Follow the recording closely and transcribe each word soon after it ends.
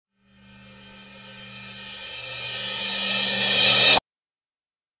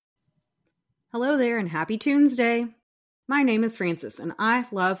Hello there and happy Tuesday. My name is Frances and I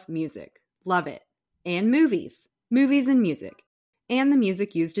love music. Love it. And movies. Movies and music. And the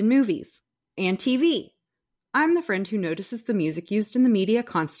music used in movies. And TV. I'm the friend who notices the music used in the media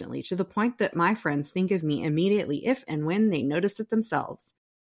constantly to the point that my friends think of me immediately if and when they notice it themselves.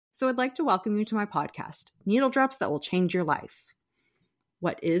 So I'd like to welcome you to my podcast, Needle Drops That Will Change Your Life.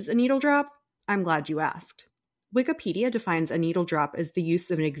 What is a needle drop? I'm glad you asked. Wikipedia defines a needle drop as the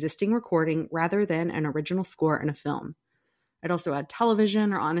use of an existing recording rather than an original score in a film. I'd also add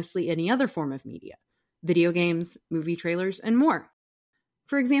television or honestly any other form of media, video games, movie trailers, and more.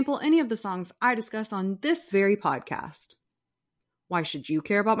 For example, any of the songs I discuss on this very podcast. Why should you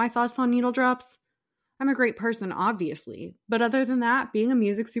care about my thoughts on needle drops? I'm a great person, obviously, but other than that, being a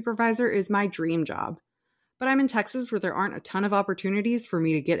music supervisor is my dream job. But I'm in Texas where there aren't a ton of opportunities for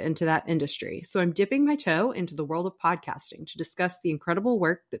me to get into that industry, so I'm dipping my toe into the world of podcasting to discuss the incredible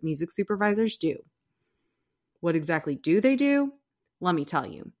work that music supervisors do. What exactly do they do? Let me tell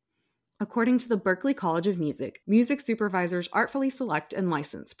you. According to the Berklee College of Music, music supervisors artfully select and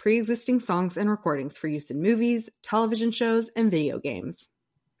license pre-existing songs and recordings for use in movies, television shows, and video games.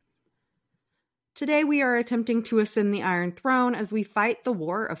 Today we are attempting to ascend the Iron Throne as we fight the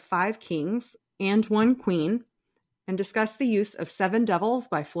war of 5 kings and 1 queen, and discuss the use of 7 Devils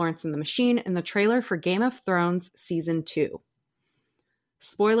by Florence and the Machine in the trailer for Game of Thrones Season 2.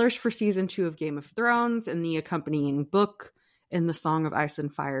 Spoilers for Season 2 of Game of Thrones and the accompanying book in the Song of Ice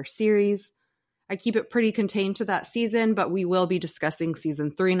and Fire series. I keep it pretty contained to that season, but we will be discussing Season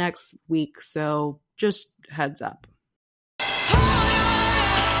 3 next week, so just heads up.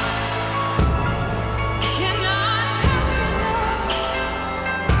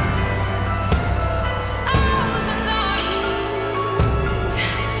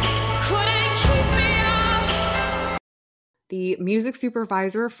 The music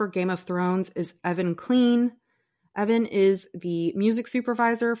supervisor for Game of Thrones is Evan Clean. Evan is the music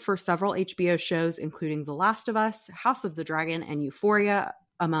supervisor for several HBO shows, including The Last of Us, House of the Dragon, and Euphoria,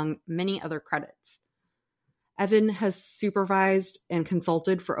 among many other credits. Evan has supervised and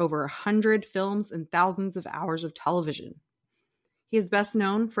consulted for over 100 films and thousands of hours of television. He is best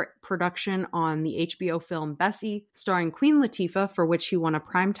known for production on the HBO film Bessie, starring Queen Latifah, for which he won a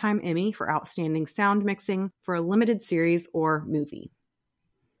Primetime Emmy for Outstanding Sound Mixing for a limited series or movie.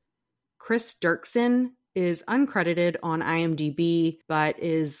 Chris Dirksen is uncredited on IMDb, but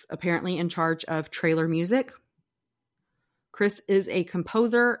is apparently in charge of trailer music. Chris is a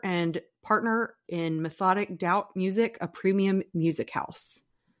composer and partner in Methodic Doubt Music, a premium music house.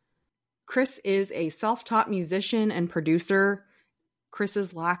 Chris is a self-taught musician and producer.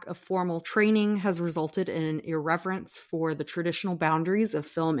 Chris's lack of formal training has resulted in an irreverence for the traditional boundaries of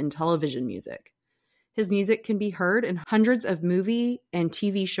film and television music. His music can be heard in hundreds of movie and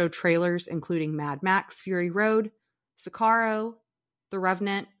TV show trailers, including Mad Max Fury Road, Sicario, The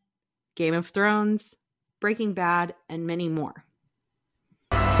Revenant, Game of Thrones, Breaking Bad, and many more.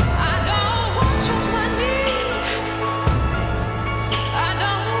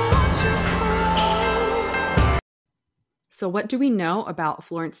 So what do we know about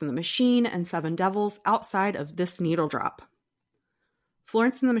Florence and the Machine and 7 Devils outside of this needle drop?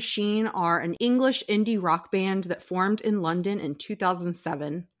 Florence and the Machine are an English indie rock band that formed in London in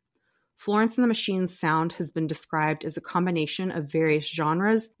 2007. Florence and the Machine's sound has been described as a combination of various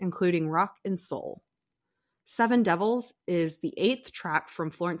genres, including rock and soul. 7 Devils is the 8th track from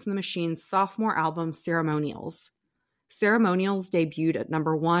Florence and the Machine's sophomore album, Ceremonials. Ceremonials debuted at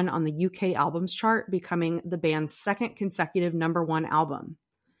number 1 on the UK albums chart, becoming the band's 2nd consecutive number 1 album.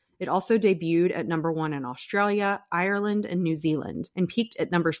 It also debuted at number 1 in Australia, Ireland, and New Zealand, and peaked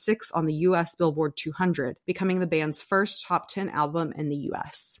at number 6 on the US Billboard 200, becoming the band's first top 10 album in the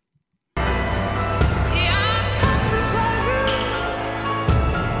US.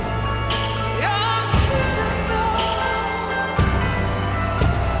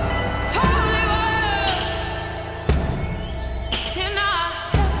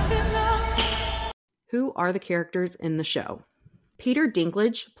 Who are the characters in the show? Peter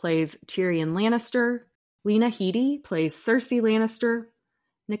Dinklage plays Tyrion Lannister. Lena Headey plays Cersei Lannister.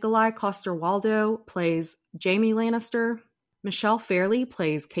 Nikolai Coster-Waldau plays Jaime Lannister. Michelle Fairley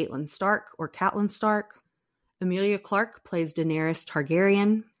plays Catelyn Stark or Catelyn Stark. Emilia Clarke plays Daenerys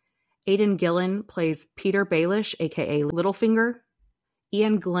Targaryen. Aidan Gillen plays Peter Baelish, aka Littlefinger.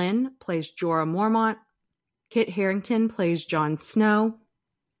 Ian Glenn plays Jorah Mormont. Kit Harington plays Jon Snow.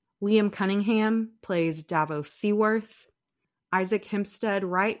 Liam Cunningham plays Davos Seaworth. Isaac Hempstead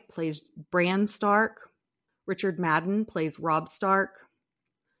Wright plays Bran Stark. Richard Madden plays Robb Stark.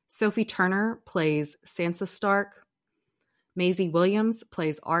 Sophie Turner plays Sansa Stark. Maisie Williams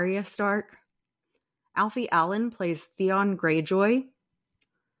plays Arya Stark. Alfie Allen plays Theon Greyjoy.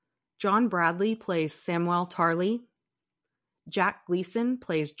 John Bradley plays Samwell Tarly. Jack Gleason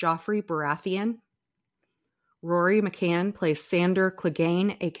plays Joffrey Baratheon. Rory McCann plays Sandor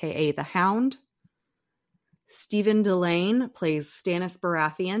Clegane, aka the Hound. Stephen Delane plays Stannis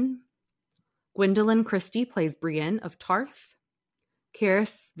Baratheon. Gwendolyn Christie plays Brienne of Tarth.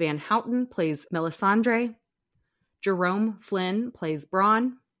 Karis Van Houten plays Melisandre. Jerome Flynn plays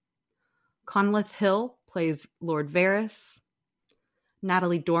Bronn. Conleth Hill plays Lord Varys.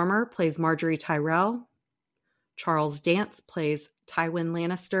 Natalie Dormer plays Marjorie Tyrell. Charles Dance plays Tywin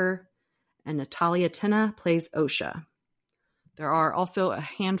Lannister. And Natalia Tena plays Osha. There are also a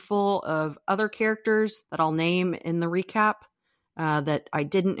handful of other characters that I'll name in the recap that I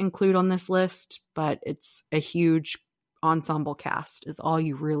didn't include on this list, but it's a huge ensemble cast is all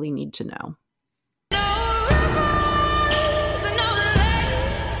you really need to know.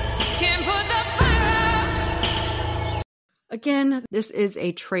 Again, this is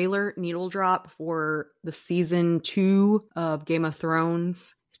a trailer needle drop for the season 2 of Game of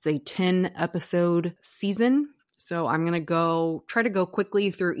Thrones. It's a 10-episode season, so I'm going to try to go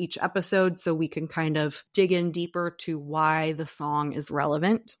quickly through each episode so we can kind of dig in deeper to why the song is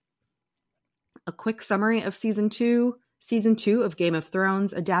relevant. A quick summary of Season 2. Season 2 of Game of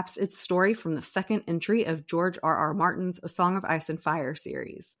Thrones adapts its story from the second entry of George R.R. Martin's A Song of Ice and Fire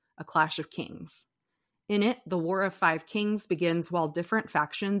series, A Clash of Kings. In it, the War of Five Kings begins while different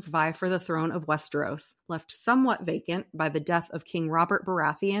factions vie for the throne of Westeros, left somewhat vacant by the death of King Robert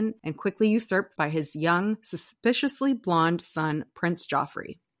Baratheon and quickly usurped by his young, suspiciously blonde son, Prince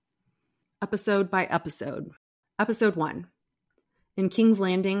Joffrey. Episode by episode. Episode 1. In King's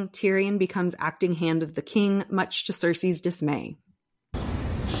Landing, Tyrion becomes acting hand of the king, much to Cersei's dismay.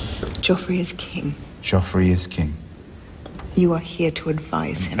 Joffrey is king. Joffrey is king. You are here to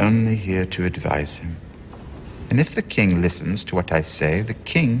advise him. Only here to advise him. And if the king listens to what I say, the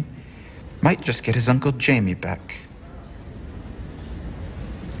king might just get his Uncle Jaime back.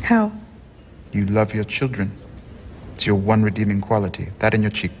 How? You love your children. It's your one redeeming quality, that and your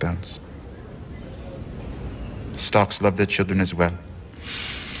cheekbones. Starks love their children as well.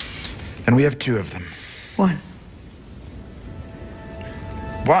 And we have 2 of them. One.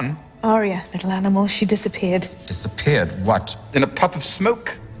 One? Arya, little animal, she disappeared. Disappeared? What? In a puff of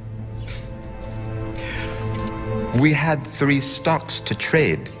smoke? We had 3 Starks to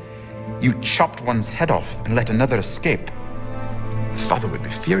trade. You chopped one's head off and let another escape. Father would be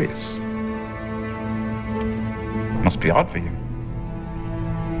furious. Must be odd for you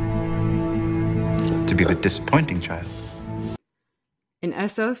to be the disappointing child. In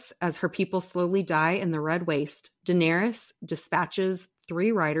Essos, as her people slowly die in the Red Waste, Daenerys dispatches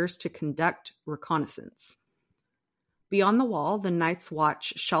 3 riders to conduct reconnaissance. Beyond the wall, the Night's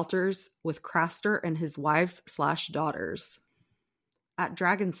Watch shelters with Craster and his wives/daughters. At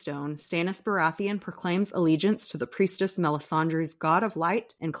Dragonstone, Stannis Baratheon proclaims allegiance to the priestess Melisandre's god of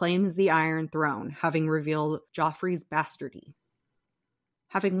light and claims the Iron Throne, having revealed Joffrey's bastardy.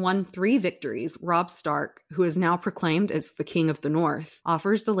 Having won 3 victories, Robb Stark, who is now proclaimed as the King of the North,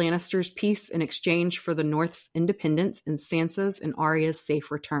 offers the Lannisters peace in exchange for the North's independence and Sansa's and Arya's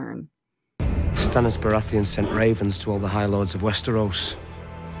safe return. Stannis Baratheon sent ravens to all the High Lords of Westeros.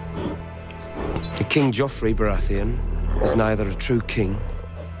 The King Joffrey Baratheon is neither a true king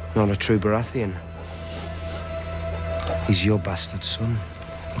nor a true Baratheon. He's your bastard son.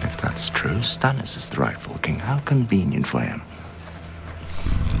 If that's true, Stannis is the rightful king. How convenient for him.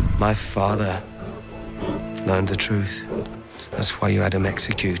 My father learned the truth. That's why you had him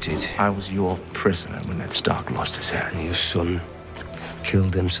executed. I was your prisoner when Ned Stark lost his head. And your son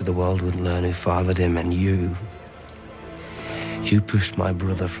killed him so the world would learn who fathered him. And you pushed my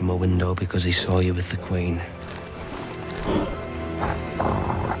brother from a window because he saw you with the Queen.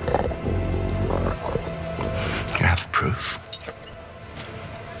 You have proof?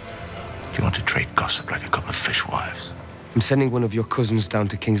 Do you want to trade gossip like a couple of fishwives? I'm sending one of your cousins down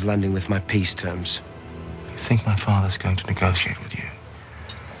to King's Landing with my peace terms. You think my father's going to negotiate with you?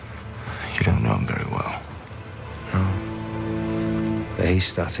 You don't know him very well. No. But he's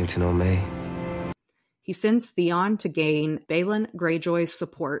starting to know me. He sends Theon to gain Balon Greyjoy's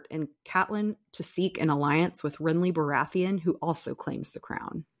support and Catelyn to seek an alliance with Renly Baratheon, who also claims the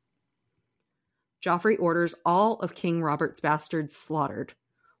crown. Joffrey orders all of King Robert's bastards slaughtered.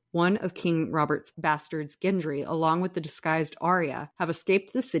 One of King Robert's bastards, Gendry, along with the disguised Arya, have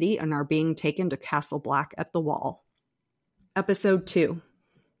escaped the city and are being taken to Castle Black at the Wall. Episode 2.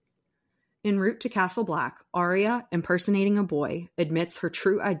 En route to Castle Black, Arya, impersonating a boy, admits her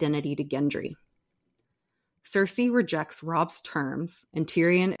true identity to Gendry. Cersei rejects Robb's terms, and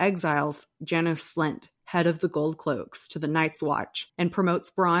Tyrion exiles Janos Slynt, head of the Gold Cloaks, to the Night's Watch, and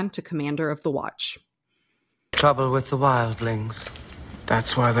promotes Bronn to commander of the Watch. Trouble with the wildlings.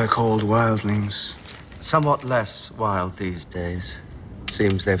 That's why they're called wildlings. Somewhat less wild these days.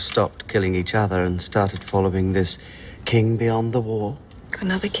 Seems they've stopped killing each other and started following this king beyond the wall.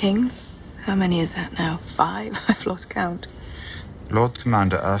 Another king? How many is that now? 5? I've lost count. Lord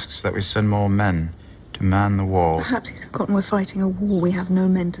Commander asks that we send more men to man the wall. Perhaps he's forgotten we're fighting a war. We have no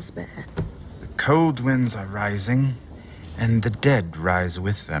men to spare. The cold winds are rising, and the dead rise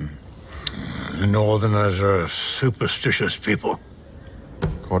with them. The Northerners are superstitious people.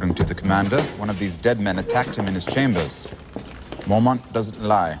 According to the commander, one of these dead men attacked him in his chambers. Mormont doesn't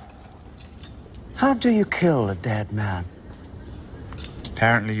lie. How do you kill a dead man?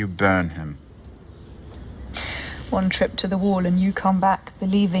 Apparently you burn him. One trip to the wall and you come back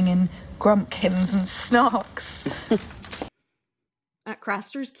believing in grumpkins and snarks. At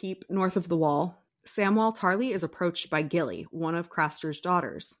Craster's Keep, north of the wall, Samwell Tarly is approached by Gilly, one of Craster's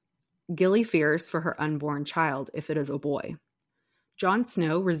daughters. Gilly fears for her unborn child if it is a boy. Jon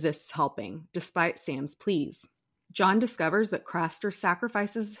Snow resists helping, despite Sam's pleas. Jon discovers that Craster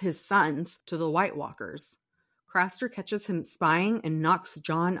sacrifices his sons to the White Walkers. Craster catches him spying and knocks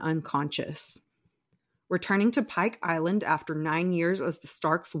Jon unconscious. Returning to Pike Island after 9 years as the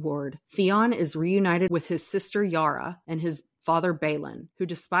Stark's ward, Theon is reunited with his sister Yara and his father Balon, who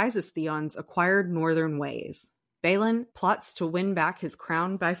despises Theon's acquired northern ways. Balon plots to win back his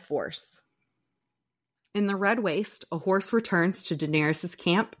crown by force. In the Red Waste, a horse returns to Daenerys'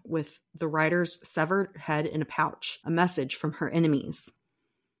 camp with the rider's severed head in a pouch, a message from her enemies.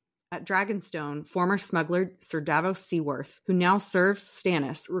 At Dragonstone, former smuggler Sir Davos Seaworth, who now serves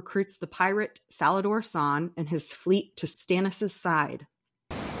Stannis, recruits the pirate Salador San and his fleet to Stannis' side.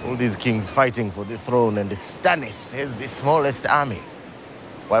 All these kings fighting for the throne, and Stannis has the smallest army.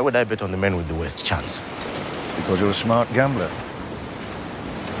 Why would I bet on the men with the worst chance? Because you're a smart gambler.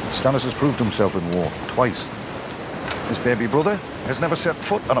 Stannis has proved himself in war twice. His baby brother has never set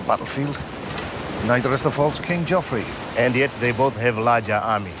foot on a battlefield. Neither has the false King Joffrey. And yet they both have larger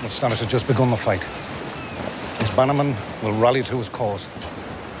armies. But Stannis has just begun the fight. His bannermen will rally to his cause.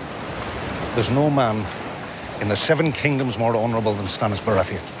 There's no man in the 7 kingdoms more honorable than Stannis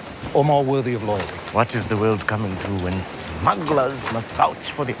Baratheon, or more worthy of loyalty. What is the world coming to when smugglers must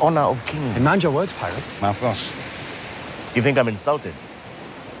vouch for the honor of kings? Mind your words, pirates. Mathos. You think I'm insulted?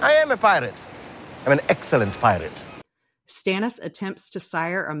 I am a pirate. I'm an excellent pirate. Stannis attempts to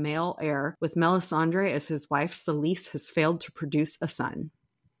sire a male heir with Melisandre as his wife. Selyse has failed to produce a son.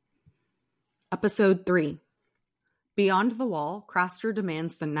 Episode 3. Beyond the Wall, Craster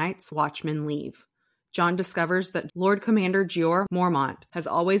demands the Night's Watchmen leave. Jon discovers that Lord Commander Jeor Mormont has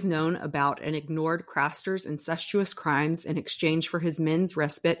always known about and ignored Craster's incestuous crimes in exchange for his men's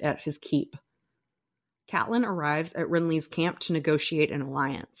respite at his keep. Catelyn arrives at Renly's camp to negotiate an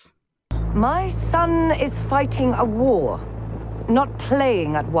alliance. My son is fighting a war, not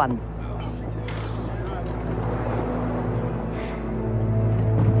playing at one.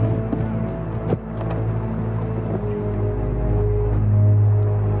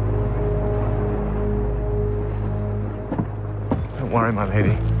 Don't worry, my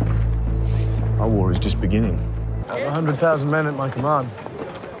lady. Our war is just beginning. I have 100,000 men at my command.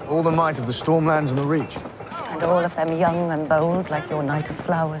 All the might of the Stormlands and the Reach. And all of them young and bold like your Knight of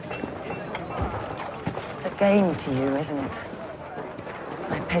Flowers. It's a game to you, isn't it?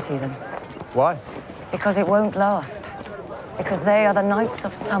 I pity them. Why? Because it won't last. Because they are the Knights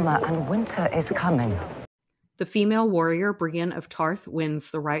of Summer and winter is coming. The female warrior Brienne of Tarth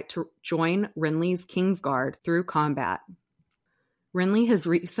wins the right to join Renly's Kingsguard through combat. Renly has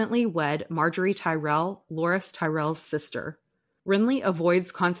recently wed Marjorie Tyrell, Loras Tyrell's sister. Renly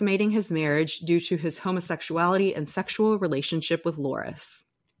avoids consummating his marriage due to his homosexuality and sexual relationship with Loras.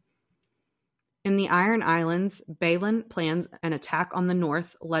 In the Iron Islands, Balon plans an attack on the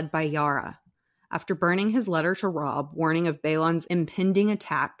north led by Yara. After burning his letter to Robb, warning of Balon's impending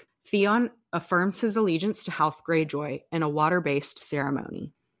attack, Theon affirms his allegiance to House Greyjoy in a water-based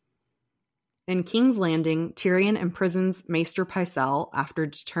ceremony. In King's Landing, Tyrion imprisons Maester Pycelle after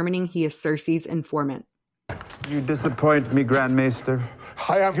determining he is Cersei's informant. You disappoint me, Grand Maester.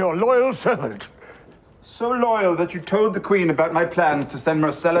 I am your loyal servant. So loyal that you told the Queen about my plans to send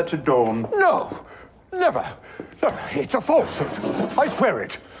Marcella to Dorne. No, never. No, it's a falsehood. I swear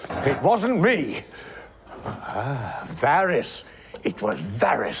it. It wasn't me. Varys. It was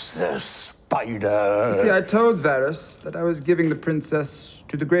Varys the spider. See, I told Varys that I was giving the princess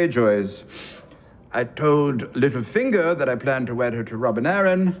to the Greyjoys. I told Littlefinger that I planned to wed her to Robin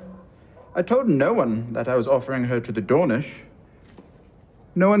Arryn. I told no one that I was offering her to the Dornish.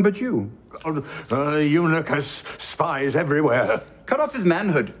 No one but you. Eunuch has spies everywhere. Cut off his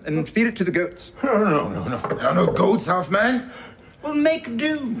manhood and feed it to the goats. No. There are no goats, half-man. Well, make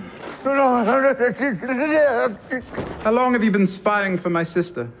do. No. How long have you been spying for my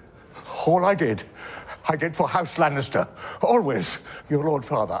sister? All I did for House Lannister. Always. Your Lord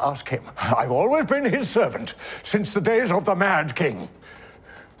Father, ask him. I've always been his servant since the days of the Mad King.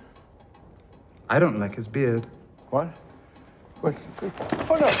 I don't like his beard. What? What?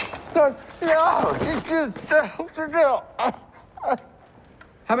 Oh, no.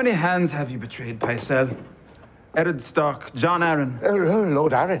 How many hands have you betrayed, Pycelle? Ered Stark, John Arryn.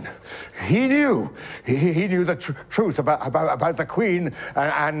 Lord Arryn. He knew. He knew the truth about the Queen,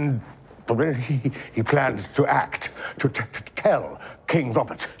 and he planned to act, to tell King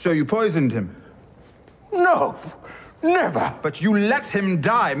Robert. So you poisoned him? No, never. But you let him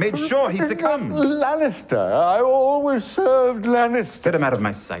die, made sure he succumbed. Lannister. I always served Lannister. Get him out of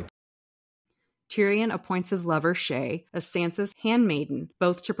my sight. Tyrion appoints his lover Shae as Sansa's handmaiden,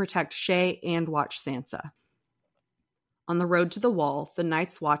 both to protect Shae and watch Sansa. On the road to the Wall, the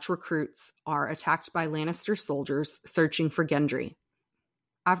Night's Watch recruits are attacked by Lannister soldiers searching for Gendry.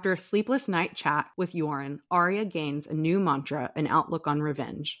 After a sleepless night chat with Yoren, Arya gains a new mantra, an outlook on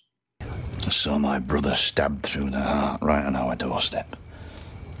revenge. I saw my brother stabbed through the heart right on our doorstep.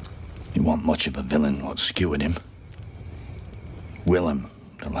 He wasn't much of a villain what skewered him. Willem,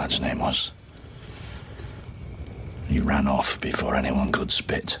 the lad's name was. He ran off before anyone could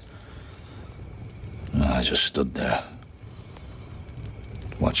spit. I just stood there,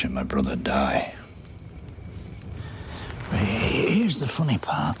 watching my brother die. Here's the funny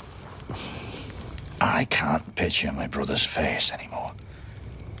part. I can't picture my brother's face anymore.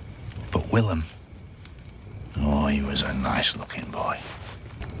 But Willem, oh, he was a nice-looking boy.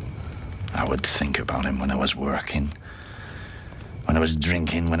 I would think about him when I was working, when I was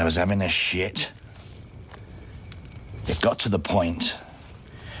drinking, when I was having a shit. It got to the point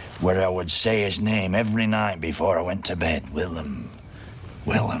where I would say his name every night before I went to bed. Willem.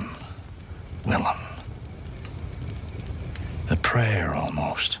 A prayer,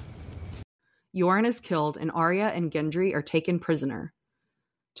 almost. Yoren is killed and Arya and Gendry are taken prisoner.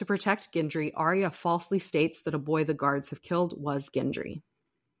 To protect Gendry, Arya falsely states that a boy the guards have killed was Gendry.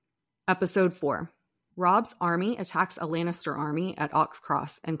 Episode 4. Robb's army attacks a Lannister army at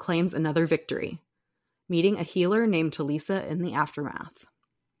Oxcross and claims another victory, meeting a healer named Talisa in the aftermath.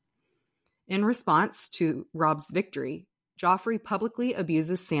 In response to Robb's victory, Joffrey publicly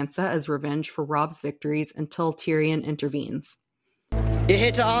abuses Sansa as revenge for Robb's victories until Tyrion intervenes. You're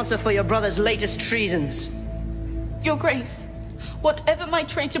here to answer for your brother's latest treasons. Your Grace, whatever my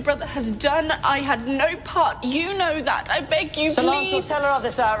traitor brother has done, I had no part. You know that. I beg you, Sir please. Lancel, tell her of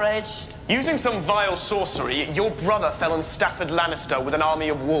this outrage. Using some vile sorcery, your brother fell on Stafford Lannister with an army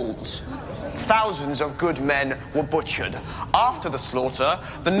of wolves. Thousands of good men were butchered. After the slaughter,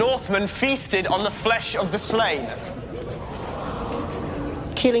 the Northmen feasted on the flesh of the slain.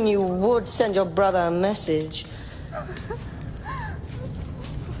 Killing you would send your brother a message.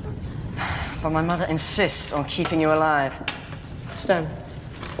 But my mother insists on keeping you alive. Stand.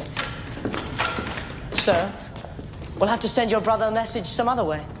 Sir, we'll have to send your brother a message some other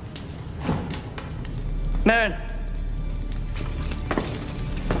way. Meryn.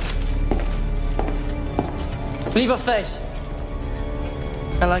 Leave her face.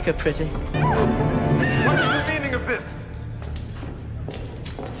 I like her pretty. What's the meaning of this?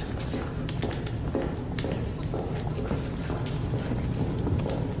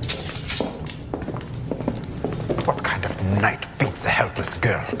 What kind of knight beats a helpless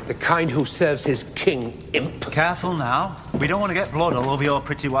girl? The kind who serves his king, imp. Careful now. We don't want to get blood all over your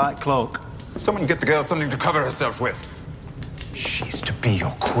pretty white cloak. Someone get the girl something to cover herself with. She's to be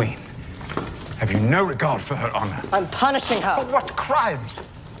your queen. Have you no regard for her honor? I'm punishing her. For what crimes?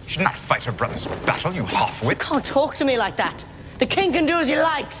 She did not fight her brother's battle, you half-wit. You can't talk to me like that. The king can do as he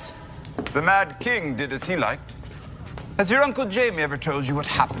likes. The Mad King did as he liked. Has your Uncle Jaime ever told you what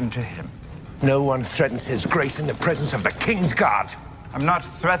happened to him? No one threatens his grace in the presence of the king's guard. I'm not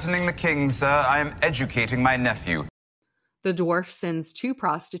threatening the king, sir. I am educating my nephew. The dwarf sends 2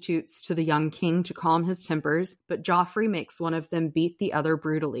 prostitutes to the young king to calm his tempers, but Joffrey makes one of them beat the other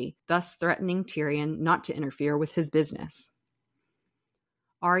brutally, thus threatening Tyrion not to interfere with his business.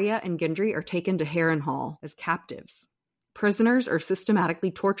 Arya and Gendry are taken to Harrenhal as captives. Prisoners are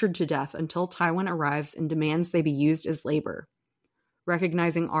systematically tortured to death until Tywin arrives and demands they be used as labor.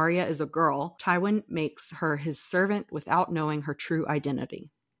 Recognizing Arya as a girl, Tywin makes her his servant without knowing her true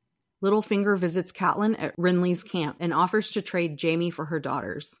identity. Littlefinger visits Catelyn at Renly's camp and offers to trade Jaime for her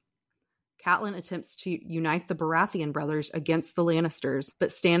daughters. Catelyn attempts to unite the Baratheon brothers against the Lannisters, but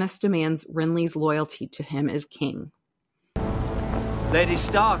Stannis demands Renly's loyalty to him as king. Lady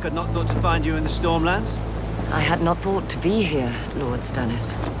Stark had not thought to find you in the Stormlands. I had not thought to be here, Lord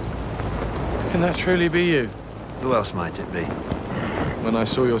Stannis. Can that truly be you? Who else might it be? When I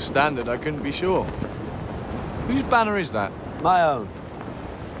saw your standard, I couldn't be sure. Whose banner is that? My own.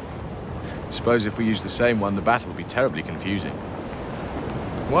 Suppose if we use the same one, the battle will be terribly confusing.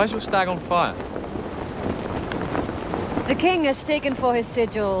 Why is your stag on fire? The king has taken for his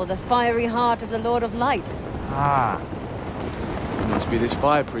sigil the fiery heart of the Lord of Light. Ah. It must be this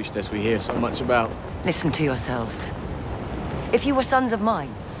fire priestess we hear so much about. Listen to yourselves. If you were sons of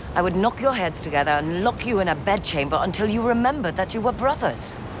mine, I would knock your heads together and lock you in a bedchamber until you remembered that you were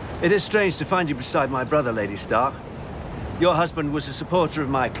brothers. It is strange to find you beside my brother, Lady Stark. Your husband was a supporter of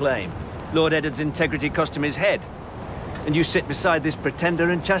my claim. Lord Eddard's integrity cost him his head. And you sit beside this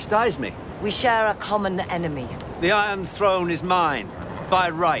pretender and chastise me. We share a common enemy. The Iron Throne is mine, by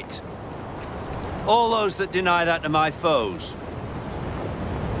right. All those that deny that are my foes.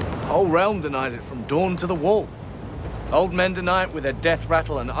 The whole realm denies it from dawn to the wall. Old men deny it with their death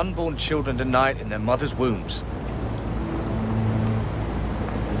rattle, and unborn children deny it in their mother's wombs.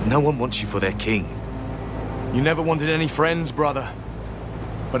 No one wants you for their king. You never wanted any friends, brother.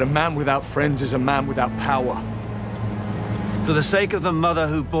 But a man without friends is a man without power. For the sake of the mother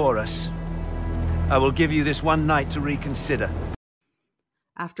who bore us, I will give you this one night to reconsider.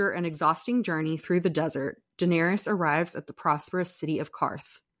 After an exhausting journey through the desert, Daenerys arrives at the prosperous city of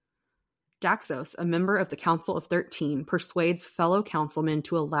Qarth. Daxos, a member of the Council of 13, persuades fellow councilmen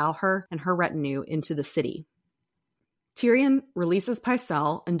to allow her and her retinue into the city. Tyrion releases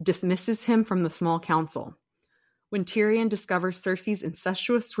Pycelle and dismisses him from the small council. When Tyrion discovers Cersei's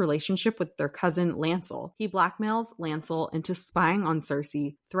incestuous relationship with their cousin Lancel, he blackmails Lancel into spying on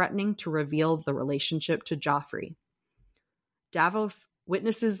Cersei, threatening to reveal the relationship to Joffrey. Davos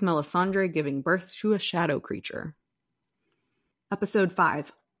witnesses Melisandre giving birth to a shadow creature. Episode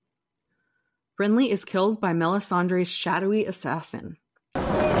 5. Renly is killed by Melisandre's shadowy assassin.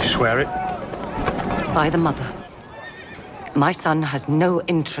 You swear it? By the mother. My son has no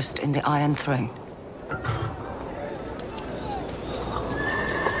interest in the Iron Throne.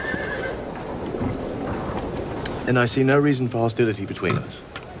 And I see no reason for hostility between us.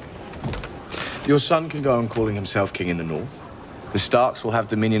 Your son can go on calling himself king in the north. The Starks will have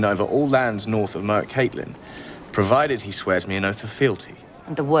dominion over all lands north of Merk Caitlin, provided he swears me an oath of fealty.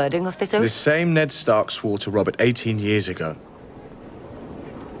 And the wording of this oath? The same Ned Stark swore to Robert 18 years ago.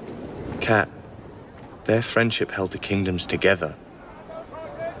 Cat, their friendship held the kingdoms together.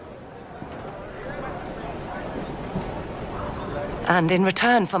 And in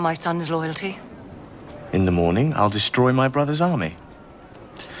return for my son's loyalty? In the morning, I'll destroy my brother's army.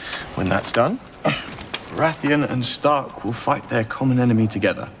 When that's done, Baratheon and Stark will fight their common enemy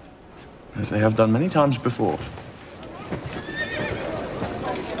together, as they have done many times before.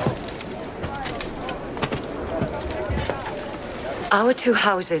 Our two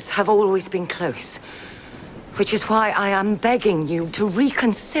houses have always been close, which is why I am begging you to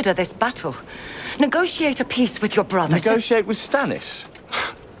reconsider this battle. Negotiate a peace with your brothers. Negotiate with Stannis?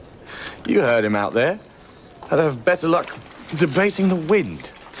 You heard him out there. I'd have better luck debating the wind.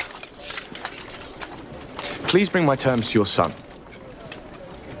 Please bring my terms to your son.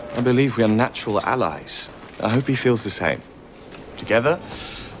 I believe we are natural allies. I hope he feels the same. Together,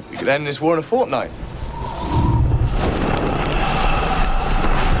 we could end this war in a fortnight.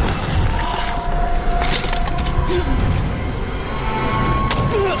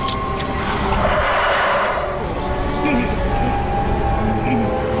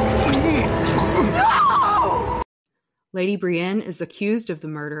 Lady Brienne is accused of the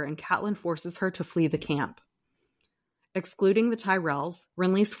murder, and Catelyn forces her to flee the camp. Excluding the Tyrells,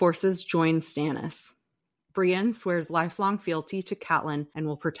 Renly's forces join Stannis. Brienne swears lifelong fealty to Catelyn and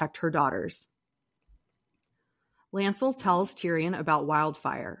will protect her daughters. Lancel tells Tyrion about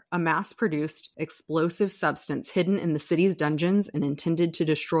Wildfire, a mass-produced, explosive substance hidden in the city's dungeons and intended to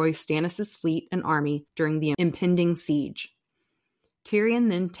destroy Stannis' fleet and army during the impending siege. Tyrion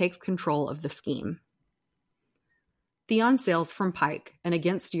then takes control of the scheme. Theon sails from Pike, and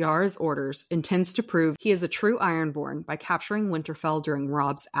against Yara's orders, intends to prove he is a true Ironborn by capturing Winterfell during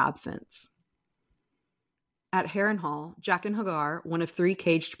Robb's absence. At Harrenhal, Jaqen H'ghar, one of 3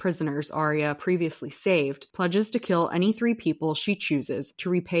 caged prisoners Arya previously saved, pledges to kill any 3 people she chooses to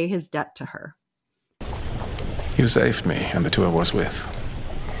repay his debt to her. You saved me and the 2 I was with.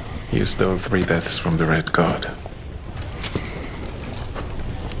 You stole 3 deaths from the Red God.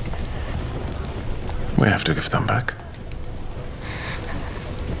 We have to give them back.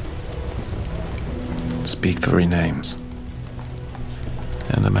 speak 3 names,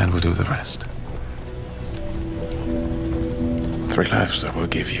 and the man will do the rest. 3 lives I will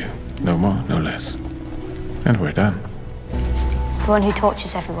give you. No more, no less. And we're done. The one who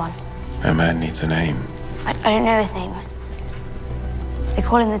tortures everyone. A man needs a name. I don't know his name. They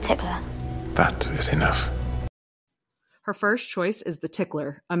call him the Tickler. That is enough. Her first choice is the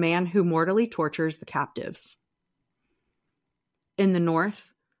Tickler, a man who mortally tortures the captives. In the north,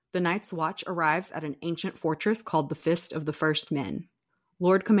 the Night's Watch arrives at an ancient fortress called the Fist of the First Men.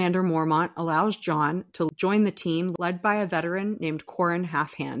 Lord Commander Mormont allows Jon to join the team led by a veteran named Qhorin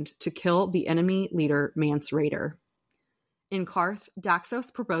Halfhand to kill the enemy leader Mance Rayder. In Qarth,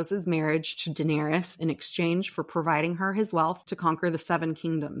 Daxos proposes marriage to Daenerys in exchange for providing her his wealth to conquer the 7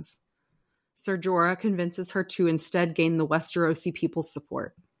 kingdoms. Ser Jorah convinces her to instead gain the Westerosi people's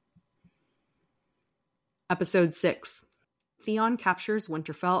support. Episode 6. Theon captures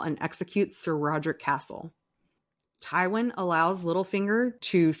Winterfell and executes Sir Roderick Castle. Tywin allows Littlefinger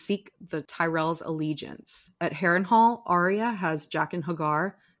to seek the Tyrell's allegiance. At Harrenhal, Arya has Jaqen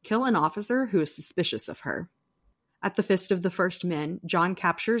H'ghar kill an officer who is suspicious of her. At the Fist of the First Men, Jon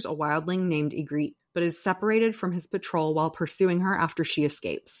captures a wildling named Ygritte, but is separated from his patrol while pursuing her after she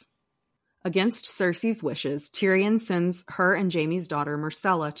escapes. Against Cersei's wishes, Tyrion sends her and Jaime's daughter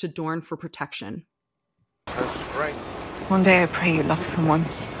Myrcella to Dorne for protection. One day I pray you love someone.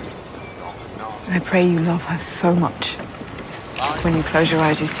 I pray you love her so much. When you close your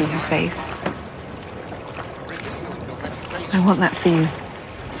eyes, you see her face. I want that for you.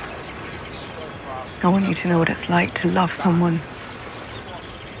 I want you to know what it's like to love someone.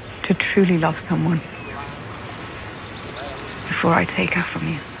 To truly love someone. Before I take her from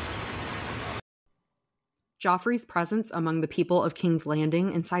you. Joffrey's presence among the people of King's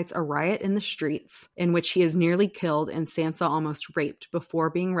Landing incites a riot in the streets, in which he is nearly killed and Sansa almost raped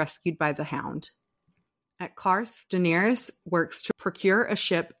before being rescued by the Hound. At Qarth, Daenerys works to procure a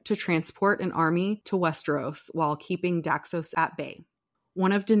ship to transport an army to Westeros while keeping Daxos at bay.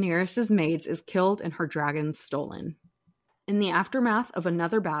 One of Daenerys' maids is killed and her dragon stolen. In the aftermath of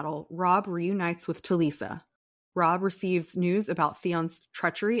another battle, Robb reunites with Talisa. Robb receives news about Theon's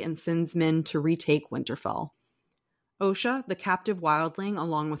treachery and sends men to retake Winterfell. Osha, the captive wildling,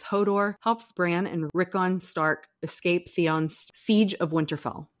 along with Hodor, helps Bran and Rickon Stark escape Theon's siege of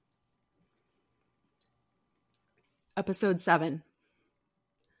Winterfell. Episode 7.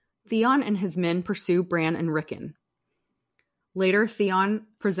 Theon and his men pursue Bran and Rickon. Later, Theon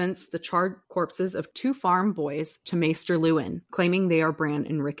presents the charred corpses of 2 farm boys to Maester Luwin, claiming they are Bran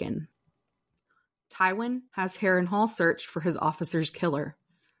and Rickon. Tywin has Harrenhal search for his officer's killer.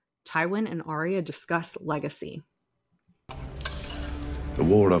 Tywin and Arya discuss legacy. The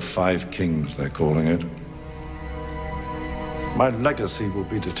War of 5 Kings, they're calling it. My legacy will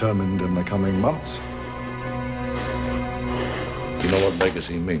be determined in the coming months. You know what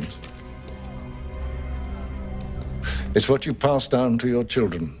legacy means? It's what you pass down to your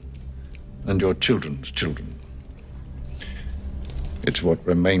children and your children's children. It's what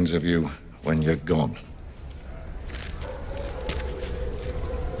remains of you when you're gone.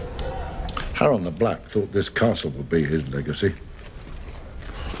 Harren the Black thought this castle would be his legacy.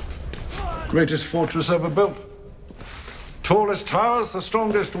 Greatest fortress ever built. Tallest towers, the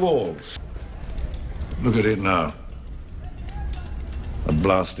strongest walls. Look at it now. A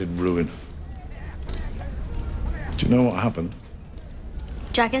blasted ruin. Do you know what happened?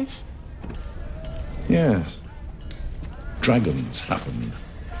 Dragons? Yes. Dragons happened.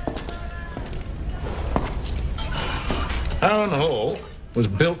 Harrenhal was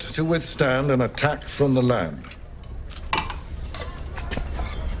built to withstand an attack from the land.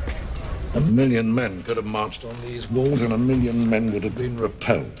 1 million men could have marched on these walls, and 1 million men would have been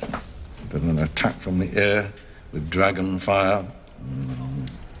repelled. But an attack from the air with dragon fire,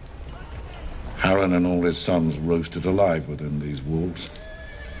 Harren and all his sons roasted alive within these walls.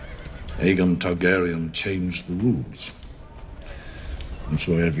 Aegon Targaryen changed the rules. That's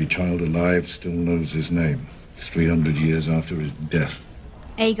why every child alive still knows his name, 300 years after his death.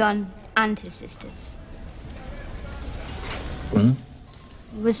 Aegon and his sisters. Hmm?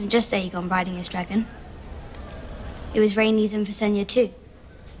 It wasn't just Aegon riding his dragon. It was Rhaenys and Visenya too.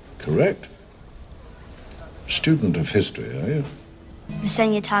 Correct. Student of history, are you?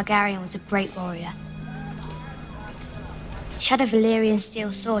 Visenya Targaryen was a great warrior. She had a Valyrian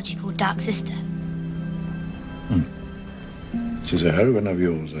steel sword she called Dark Sister. She's a heroine of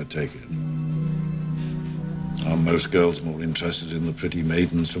yours, I take it. Are most girls more interested in the pretty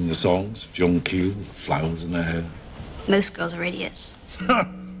maidens from the songs? Jonquil, flowers in her hair? Most girls are idiots.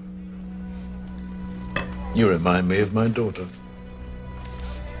 You remind me of my daughter.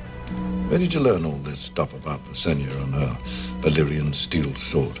 Where did you learn all this stuff about Visenya and her Valyrian steel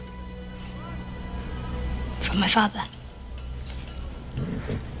sword? From my father.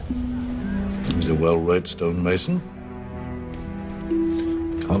 Okay. He was a well-read stonemason.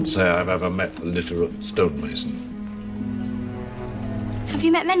 Can't say I've ever met a literate stonemason. Have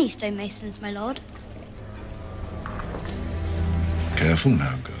you met many stonemasons, my lord? Careful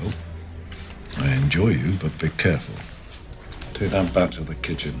now, girl. I enjoy you, but be careful. Take that back to the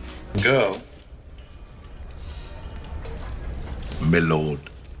kitchen. Girl. My lord.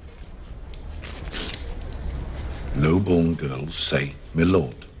 Low-born girls say my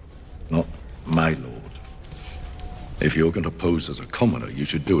lord, not my lord. If you're going to pose as a commoner, you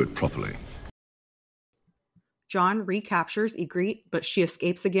should do it properly. Jon recaptures Ygritte, but she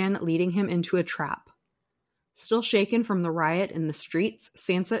escapes again, leading him into a trap. Still shaken from the riot in the streets,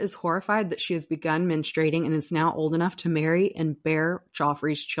 Sansa is horrified that she has begun menstruating and is now old enough to marry and bear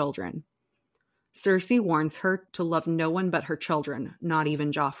Joffrey's children. Cersei warns her to love no one but her children, not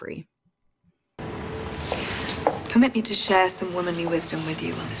even Joffrey. Permit me to share some womanly wisdom with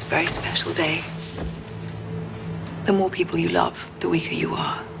you on this very special day. The more people you love, the weaker you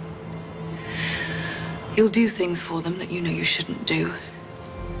are. You'll do things for them that you know you shouldn't do.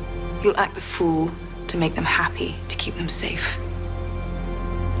 You'll act the fool to make them happy, to keep them safe.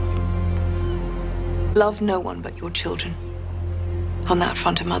 Love no one but your children. On that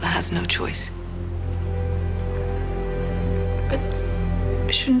front, a mother has no choice. But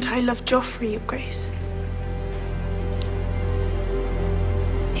shouldn't I love Joffrey, Your Grace?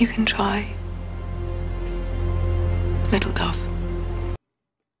 You can try. Little dove.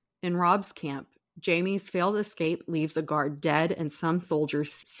 In Robb's camp, Jaime's failed escape leaves a guard dead and some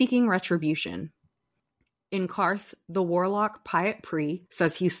soldiers seeking retribution. In Karth, the warlock Pyat Pri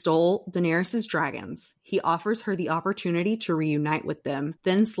says he stole Daenerys' dragons. He offers her the opportunity to reunite with them,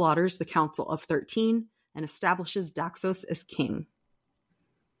 then slaughters the Council of 13 and establishes Daxos as king.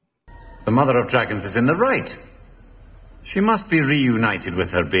 The Mother of Dragons is in the right. She must be reunited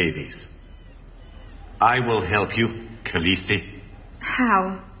with her babies. I will help you, Khaleesi.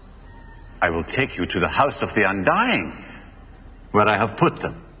 How? I will take you to the House of the Undying, where I have put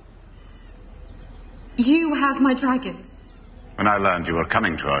them. You have my dragons. When I learned you were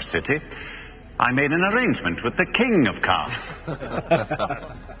coming to our city, I made an arrangement with the King of Karth.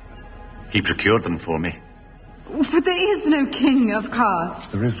 He procured them for me. But there is no king of Karth.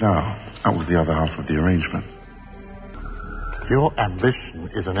 There is now. That was the other half of the arrangement. Your ambition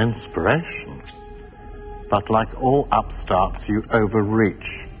is an inspiration. But like all upstarts, you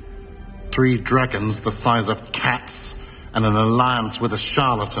overreach. 3 dragons the size of cats and an alliance with a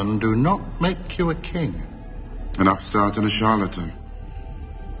charlatan do not make you a king. An upstart and a charlatan.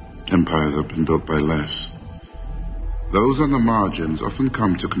 Empires have been built by less. Those on the margins often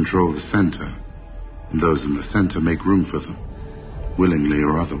come to control the center, and those in the center make room for them, willingly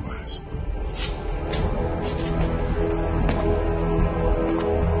or otherwise.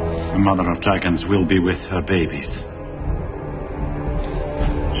 The Mother of Dragons will be with her babies.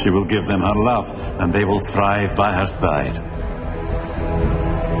 She will give them her love, and they will thrive by her side.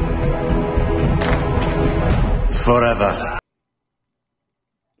 Forever.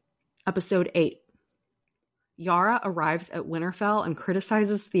 Episode 8. Yara arrives at Winterfell and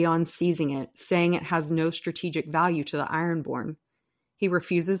criticizes Theon seizing it, saying it has no strategic value to the Ironborn. He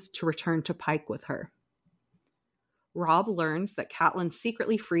refuses to return to Pike with her. Robb learns that Catelyn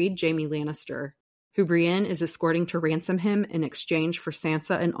secretly freed Jaime Lannister, who Brienne is escorting to ransom him in exchange for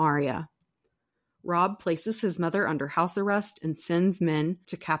Sansa and Arya. Robb places his mother under house arrest and sends men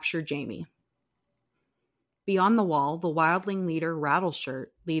to capture Jaime. Beyond the wall, the wildling leader Rattleshirt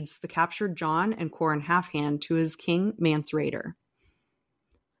leads the captured Jon and Qhorin Halfhand to his king Mance Rayder.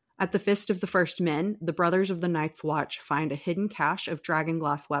 At the Fist of the First Men, the Brothers of the Night's Watch find a hidden cache of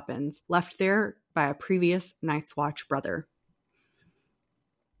dragonglass weapons left there by a previous Night's Watch brother.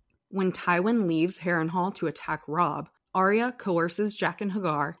 When Tywin leaves Harrenhal to attack Robb, Arya coerces Jack and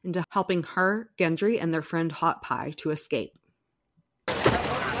Hagar into helping her, Gendry, and their friend Hot Pie to escape.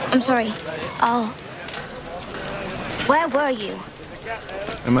 I'm sorry. Where were you?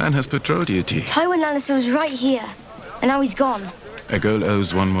 A man has patrol duty. Tywin Lannister was right here, and now he's gone. A girl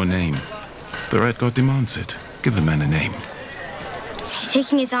owes one more name. The Red God demands it. Give the man a name. He's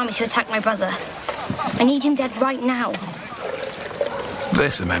taking his army to attack my brother. I need him dead right now.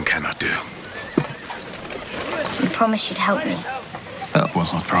 This a man cannot do. You promised you'd help me. Help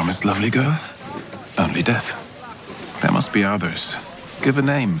was not promised, lovely girl. Only death. There must be others. Give a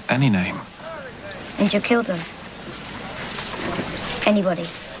name, any name. And you'll kill them. Anybody.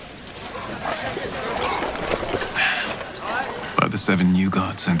 But the 7 new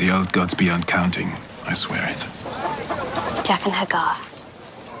gods and the old gods beyond counting. I swear it. Jack and Hagar.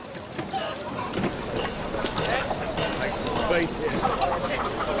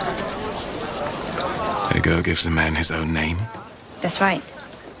 Hagar gives a man his own name. That's right.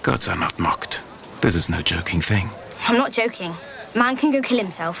 Gods are not mocked. This is no joking thing. I'm not joking. Man can go kill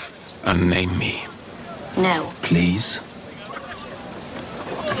himself. Unname me. No. Please?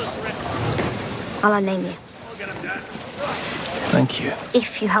 I'll unname you. Thank you.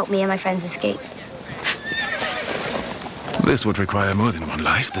 If you help me and my friends escape. This would require more than one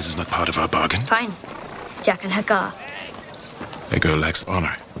life. This is not part of our bargain. Fine. Jack and Hagar. Hagar lacks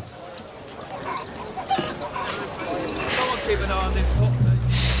honor.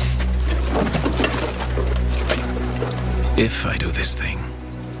 If I do this thing,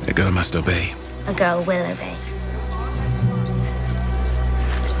 a girl must obey. A girl will obey.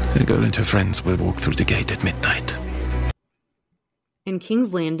 A girl and her friends will walk through the gate at midnight. In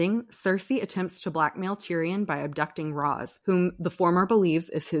King's Landing, Cersei attempts to blackmail Tyrion by abducting Ros, whom the former believes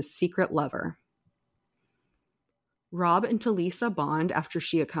is his secret lover. Robb and Talisa bond after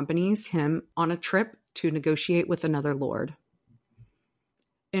she accompanies him on a trip to negotiate with another lord.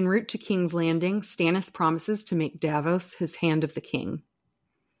 En route to King's Landing, Stannis promises to make Davos his Hand of the King.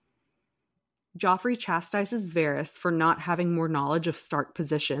 Joffrey chastises Varys for not having more knowledge of Stark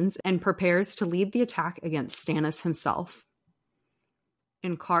positions and prepares to lead the attack against Stannis himself.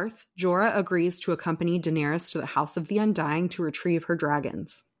 In Qarth, Jorah agrees to accompany Daenerys to the House of the Undying to retrieve her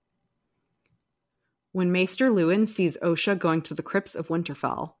dragons. When Maester Luwin sees Osha going to the crypts of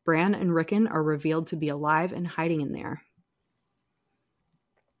Winterfell, Bran and Rickon are revealed to be alive and hiding in there.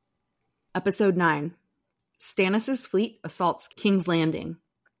 Episode 9. Stannis' fleet assaults King's Landing.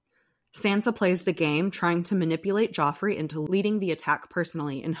 Sansa plays the game, trying to manipulate Joffrey into leading the attack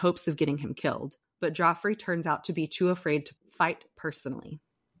personally in hopes of getting him killed, but Joffrey turns out to be too afraid to fight personally.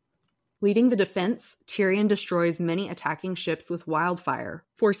 Leading the defense, Tyrion destroys many attacking ships with wildfire,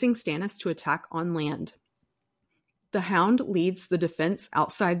 forcing Stannis to attack on land. The Hound leads the defense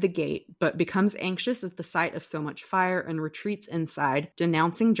outside the gate, but becomes anxious at the sight of so much fire and retreats inside,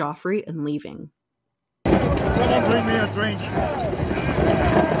 denouncing Joffrey and leaving. Someone bring me a drink.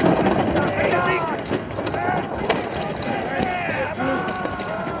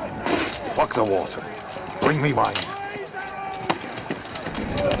 Fuck the water. Bring me wine.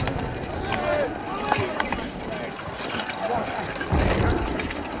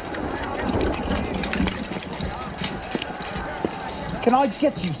 Can I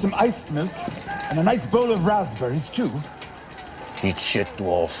get you some iced milk and a nice bowl of raspberries, too? Eat shit,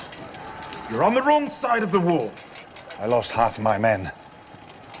 dwarf. You're on the wrong side of the wall. I lost half my men.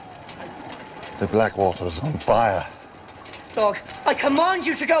 The Blackwater's on fire. Dog, I command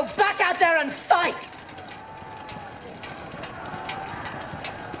you to go back out there and fight!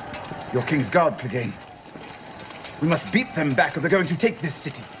 Your King's Guard, Clegane. We must beat them back or they're going to take this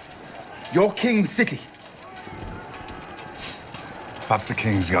city. Your King's city. Fuck the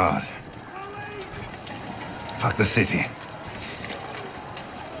King's Guard. Fuck the city.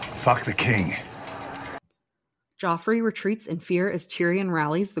 Fuck the king. Joffrey retreats in fear as Tyrion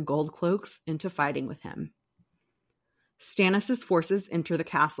rallies the Goldcloaks into fighting with him. Stannis' forces enter the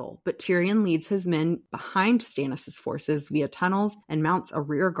castle, but Tyrion leads his men behind Stannis' forces via tunnels and mounts a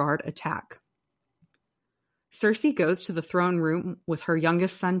rearguard attack. Cersei goes to the throne room with her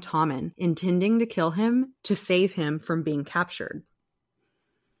youngest son Tommen, intending to kill him to save him from being captured.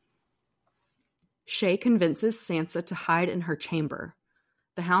 Shae convinces Sansa to hide in her chamber.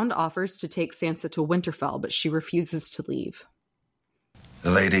 The Hound offers to take Sansa to Winterfell, but she refuses to leave.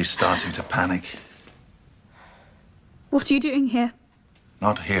 The lady's starting to panic. What are you doing here?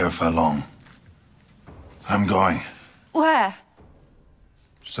 Not here for long. I'm going. Where?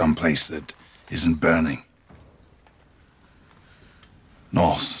 Someplace that isn't burning.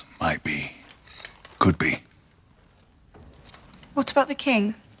 North might be. Could be. What about the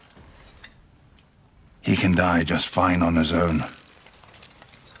king? He can die just fine on his own.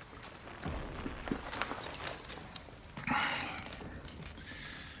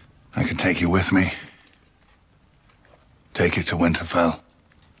 I can take you with me. Take you to Winterfell.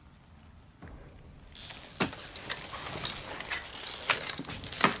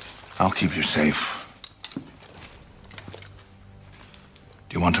 I'll keep you safe.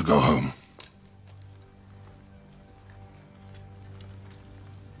 Do you want to go home?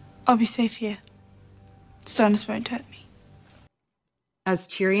 I'll be safe here. Stannis won't hurt me. As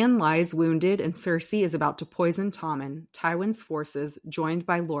Tyrion lies wounded and Cersei is about to poison Tommen, Tywin's forces, joined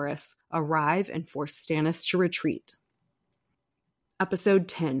by Loras, arrive and force Stannis to retreat. Episode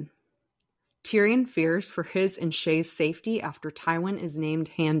 10. Tyrion fears for his and Shay's safety after Tywin is named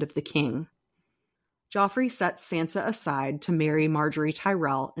Hand of the King. Joffrey sets Sansa aside to marry Marjorie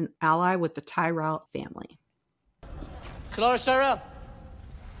Tyrell, an ally with the Tyrell family. Dolores Tyrell.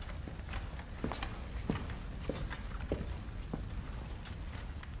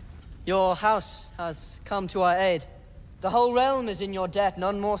 Your house has come to our aid. The whole realm is in your debt,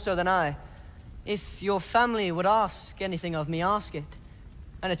 none more so than I. If your family would ask anything of me, ask it,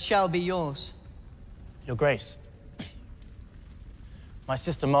 and it shall be yours. Your Grace, my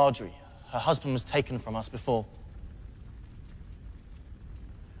sister Marjorie, her husband was taken from us before.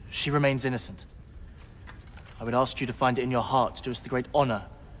 She remains innocent. I would ask you to find it in your heart to do us the great honor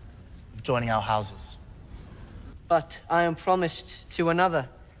of joining our houses. But I am promised to another.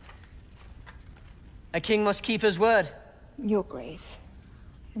 A king must keep his word. Your Grace,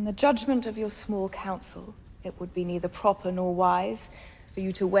 in the judgment of your small council, it would be neither proper nor wise for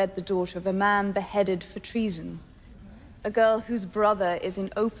you to wed the daughter of a man beheaded for treason. A girl whose brother is in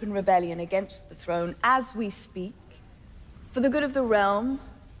open rebellion against the throne as we speak. For the good of the realm,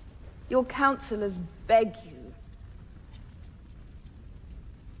 your councillors beg you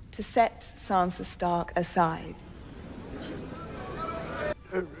to set Sansa Stark aside.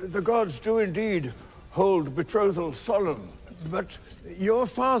 The gods do indeed hold betrothal solemn, but your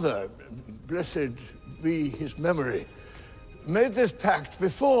father, blessed be his memory, made this pact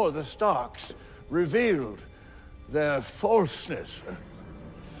before the Starks revealed their falseness.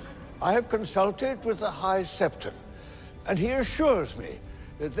 I have consulted with the High Septon, and he assures me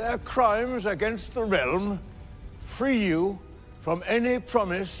that their crimes against the realm free you from any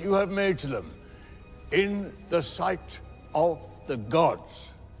promise you have made to them in the sight of the gods.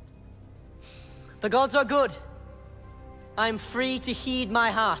 The gods are good. I am free to heed my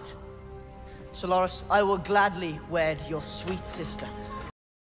heart. Solaris, I will gladly wed your sweet sister.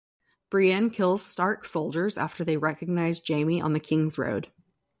 Brienne kills Stark soldiers after they recognize Jaime on the King's Road.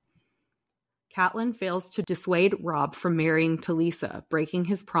 Catelyn fails to dissuade Robb from marrying Talisa, breaking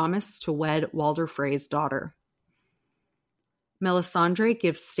his promise to wed Walder Frey's daughter. Melisandre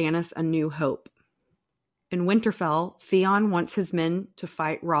gives Stannis a new hope. In Winterfell, Theon wants his men to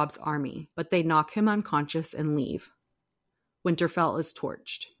fight Robb's army, but they knock him unconscious and leave. Winterfell is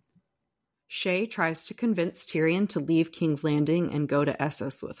torched. Shay tries to convince Tyrion to leave King's Landing and go to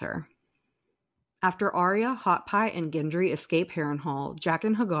Essos with her. After Arya, Hot Pie, and Gendry escape Harrenhal,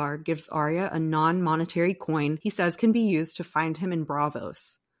 Jaqen H'ghar gives Arya a non-monetary coin he says can be used to find him in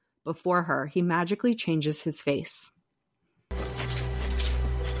Braavos. Before her, he magically changes his face.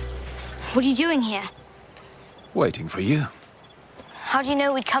 What are you doing here? Waiting for you. How do you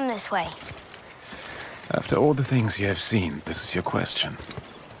know we'd come this way? After all the things you have seen, this is your question.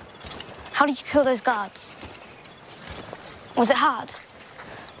 How did you kill those guards? Was it hard?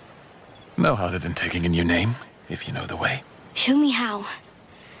 No harder than taking a new name, if you know the way. Show me how.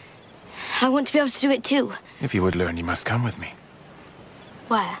 I want to be able to do it too. If you would learn, you must come with me.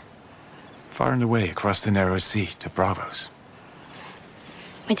 Where? Far and away across the narrow sea to Braavos.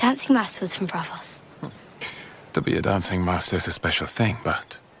 My dancing master was from Braavos. To be a dancing master is a special thing,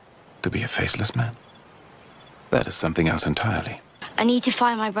 but to be a faceless man? That is something else entirely. I need to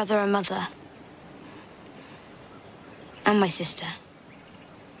find my brother and mother. And my sister.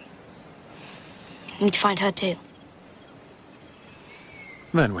 I need to find her too.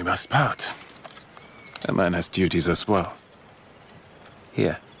 Then we must part. A man has duties as well.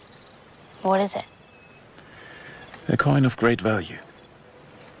 Here. What is it? A coin of great value.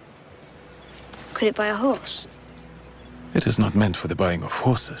 Could it buy a horse? It is not meant for the buying of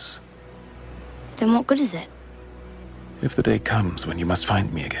horses. Then what good is it? If the day comes when you must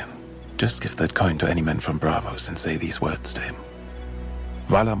find me again, just give that coin to any man from Braavos and say these words to him.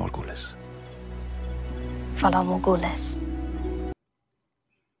 Vala Morgulis. Vala Morgulis.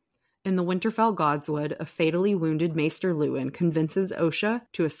 In the Winterfell Godswood, a fatally wounded Maester Luwin convinces Osha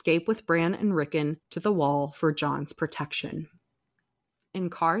to escape with Bran and Rickon to the Wall for Jon's protection. In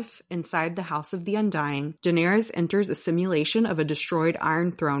Karth, inside the House of the Undying, Daenerys enters a simulation of a destroyed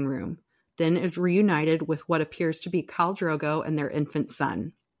Iron Throne room, then is reunited with what appears to be Khal Drogo and their infant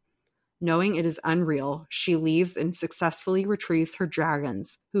son. Knowing it is unreal, she leaves and successfully retrieves her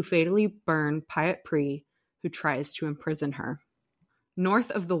dragons, who fatally burn Pyat Pree, who tries to imprison her. North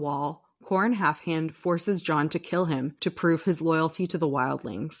of the Wall, Qhorin Halfhand forces Jon to kill him to prove his loyalty to the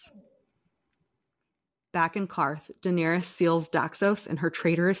wildlings. Back in Karth, Daenerys seals Daxos and her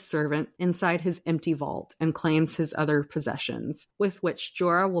traitorous servant inside his empty vault and claims his other possessions, with which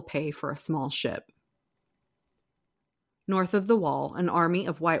Jorah will pay for a small ship. North of the Wall, an army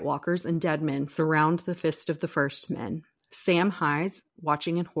of White Walkers and dead men surround the Fist of the First Men. Sam hides,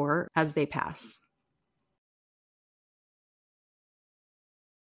 watching in horror as they pass.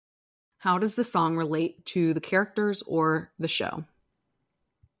 How does the song relate to the characters or the show?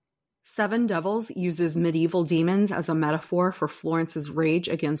 Seven Devils uses medieval demons as a metaphor for Florence's rage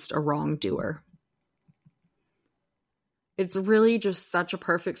against a wrongdoer. It's really just such a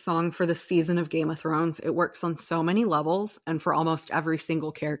perfect song for the season of Game of Thrones. It works on so many levels and for almost every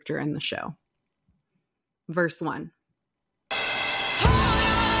single character in the show. Verse 1.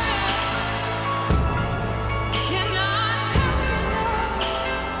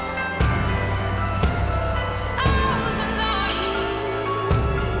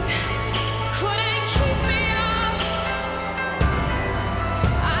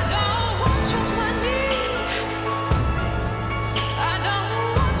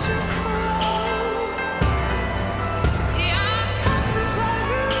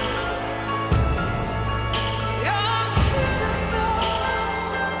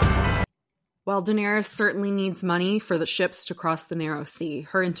 While Daenerys certainly needs money for the ships to cross the narrow sea,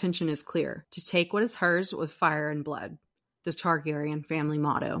 her intention is clear: to take what is hers with fire and blood, the Targaryen family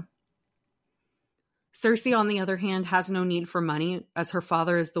motto. Cersei, on the other hand, has no need for money, as her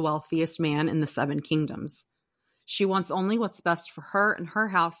father is the wealthiest man in the Seven Kingdoms. She wants only what's best for her and her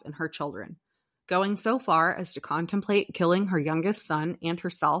house and her children, going so far as to contemplate killing her youngest son and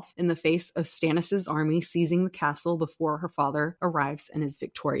herself in the face of Stannis' army seizing the castle before her father arrives and is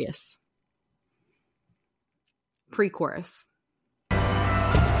victorious. Pre-chorus.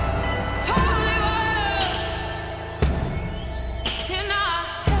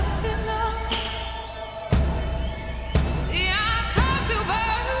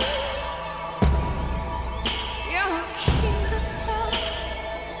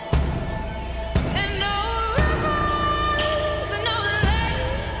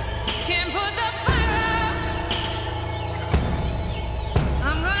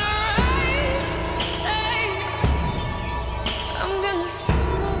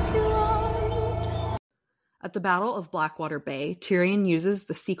 At the Battle of Blackwater Bay, Tyrion uses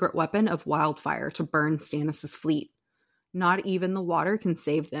the secret weapon of wildfire to burn Stannis' fleet. Not even the water can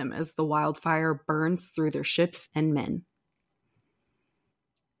save them, as the wildfire burns through their ships and men.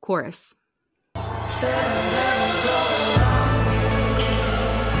 Chorus. Seven devils all around me.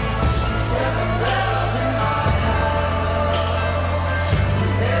 Seven devils in my house. So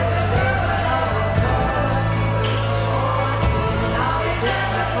there I will come this morning. I'll be dead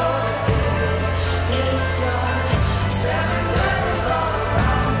before the day is done. Seven devils all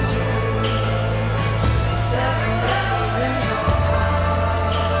around you. Seven devils in your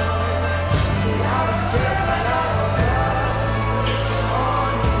house. See, I was dead when I woke up this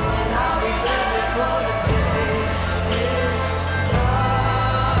morning, and I'll be dead before the day is done.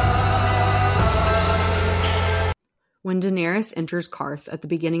 When Daenerys enters Qarth at the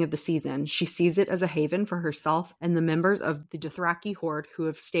beginning of the season, she sees it as a haven for herself and the members of the Dothraki horde who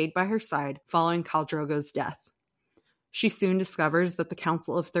have stayed by her side following Khal Drogo's death. She soon discovers that the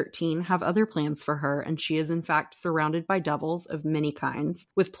Council of 13 have other plans for her, and she is in fact surrounded by devils of many kinds,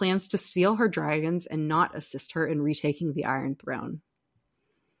 with plans to steal her dragons and not assist her in retaking the Iron Throne.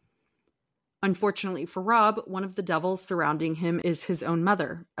 Unfortunately for Robb, one of the devils surrounding him is his own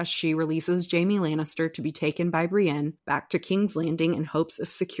mother, as she releases Jaime Lannister to be taken by Brienne back to King's Landing in hopes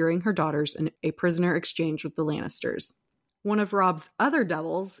of securing her daughters in a prisoner exchange with the Lannisters. One of Robb's other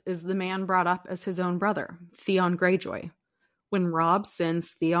devils is the man brought up as his own brother, Theon Greyjoy. When Robb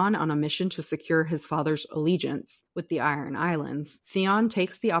sends Theon on a mission to secure his father's allegiance with the Iron Islands, Theon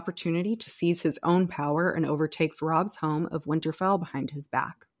takes the opportunity to seize his own power and overtakes Robb's home of Winterfell behind his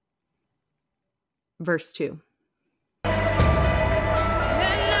back. Verse 2.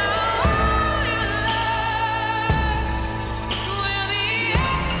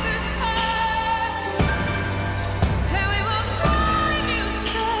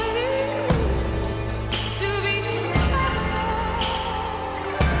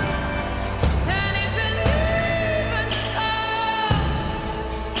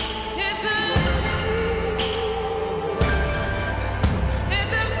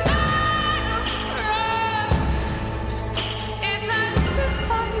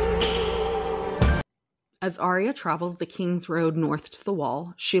 As Arya travels the King's Road north to the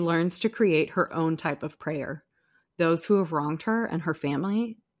Wall, she learns to create her own type of prayer, those who have wronged her and her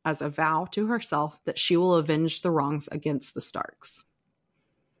family, as a vow to herself that she will avenge the wrongs against the Starks.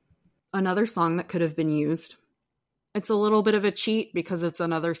 Another song that could have been used. It's a little bit of a cheat because it's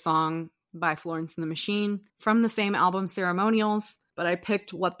another song by Florence and the Machine from the same album Ceremonials, but I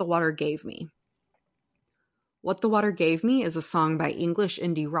picked What the Water Gave Me. What the Water Gave Me is a song by English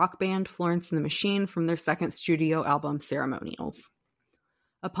indie rock band Florence and the Machine from their second studio album, Ceremonials.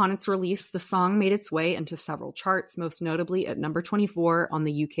 Upon its release, the song made its way into several charts, most notably at number 24 on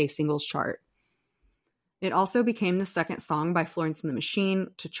the UK singles chart. It also became the second song by Florence and the Machine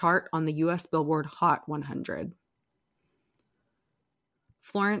to chart on the US Billboard Hot 100.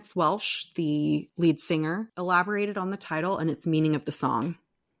 Florence Welsh, the lead singer, elaborated on the title and its meaning of the song.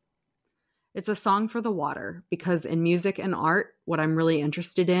 It's a song for the water, because in music and art, what I'm really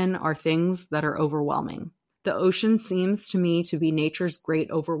interested in are things that are overwhelming. The ocean seems to me to be nature's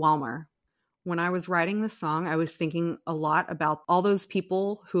great overwhelmer. When I was writing this song, I was thinking a lot about all those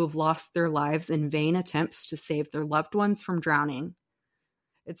people who have lost their lives in vain attempts to save their loved ones from drowning.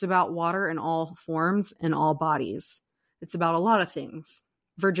 It's about water in all forms and all bodies. It's about a lot of things.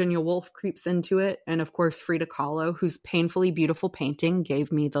 Virginia Woolf creeps into it, and of course Frida Kahlo, whose painfully beautiful painting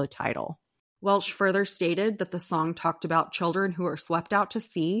gave me the title. Welsh further stated that the song talked about children who are swept out to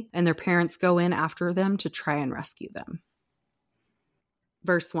sea and their parents go in after them to try and rescue them.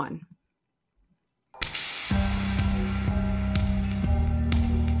 Verse 1.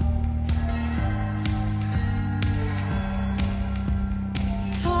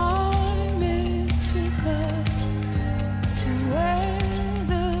 Time it took us to where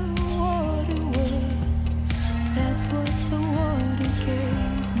the water was. That's what the water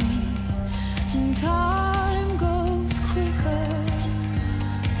gave me. And time goes quicker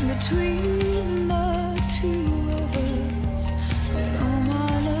between the two of us. But oh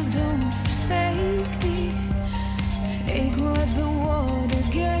my love, don't forsake me. Take what the water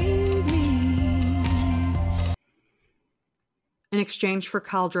gave me. In exchange for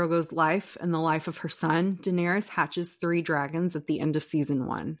Khal Drogo's life and the life of her son, Daenerys hatches 3 dragons at the end of Season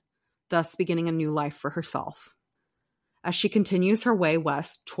 1, thus beginning a new life for herself. As she continues her way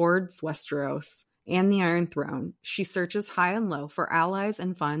west towards Westeros and the Iron Throne, she searches high and low for allies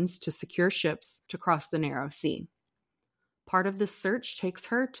and funds to secure ships to cross the Narrow Sea. Part of this search takes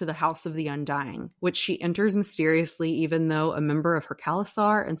her to the House of the Undying, which she enters mysteriously even though a member of her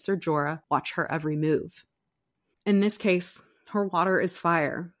Khalasar and Ser Jorah watch her every move. In this case, her water is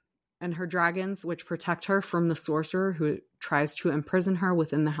fire, and her dragons, which protect her from the sorcerer who tries to imprison her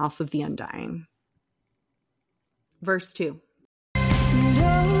within the House of the Undying. Verse 2. And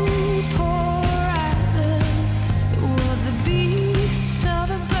oh, poor Atlas was a beast of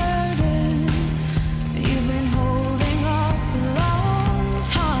a burden. You've been holding up a long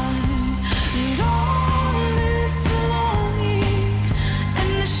time. And all this longing,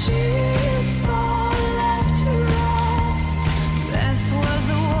 and the ships all left to rust. That's what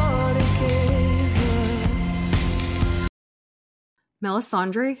the water gave us.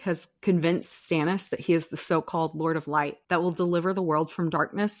 Melisandre has convinced Stannis that he is the so-called Lord of Light that will deliver the world from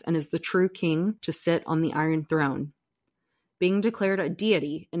darkness and is the true king to sit on the Iron Throne. Being declared a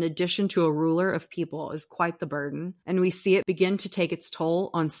deity in addition to a ruler of people is quite the burden, and we see it begin to take its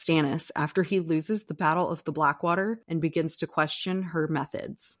toll on Stannis after he loses the Battle of the Blackwater and begins to question her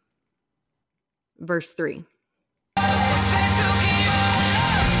methods. Verse 3.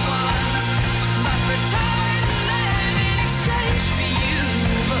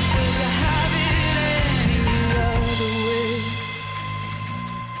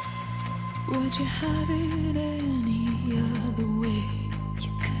 Would you have it any other way?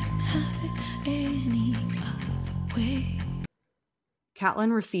 You couldn't have it any other way.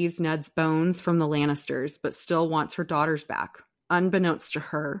 Catelyn receives Ned's bones from the Lannisters, but still wants her daughters back. Unbeknownst to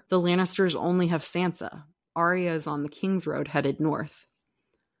her, the Lannisters only have Sansa. Arya is on the King's Road headed north.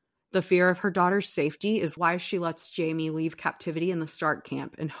 The fear of her daughter's safety is why she lets Jaime leave captivity in the Stark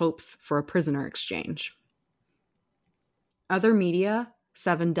camp in hopes for a prisoner exchange. Other media,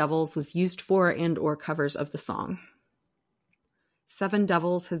 Seven Devils was used for and/or covers of the song. Seven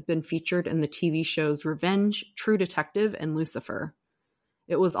Devils has been featured in the TV shows Revenge, True Detective, and Lucifer.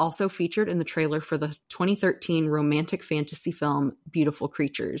 It was also featured in the trailer for the 2013 romantic fantasy film Beautiful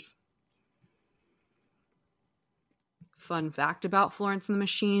Creatures. Fun fact about Florence and the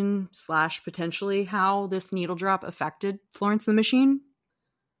Machine / potentially how this needle drop affected Florence and the Machine.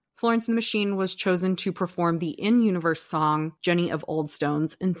 Florence and the Machine was chosen to perform the in-universe song Jenny of Old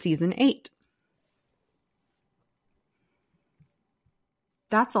Stones in Season 8.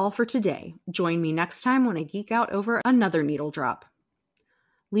 That's all for today. Join me next time when I geek out over another needle drop.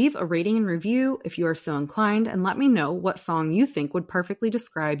 Leave a rating and review if you are so inclined, and let me know what song you think would perfectly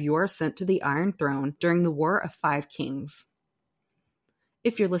describe your ascent to the Iron Throne during the War of Five Kings.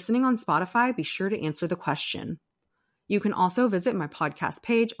 If you're listening on Spotify, be sure to answer the question. You can also visit my podcast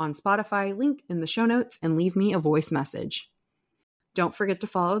page on Spotify, link in the show notes, and leave me a voice message. Don't forget to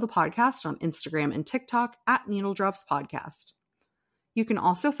follow the podcast on Instagram and TikTok at Needle Drops Podcast. You can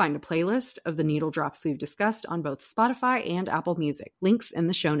also find a playlist of the needle drops we've discussed on both Spotify and Apple Music. Links in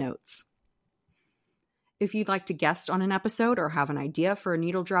the show notes. If you'd like to guest on an episode or have an idea for a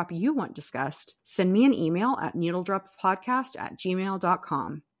needle drop you want discussed, send me an email at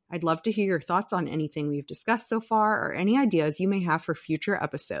needledropspodcast@gmail.com. I'd love to hear your thoughts on anything we've discussed so far or any ideas you may have for future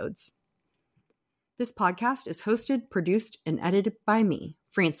episodes. This podcast is hosted, produced, and edited by me,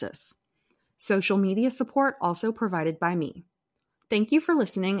 Frances. Social media support also provided by me. Thank you for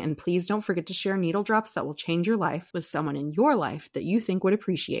listening, and please don't forget to share needle drops that will change your life with someone in your life that you think would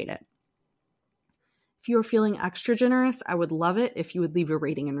appreciate it. If you are feeling extra generous, I would love it if you would leave a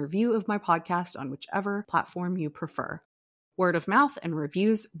rating and review of my podcast on whichever platform you prefer. Word of mouth and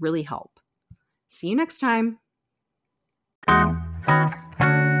reviews really help. See you next time.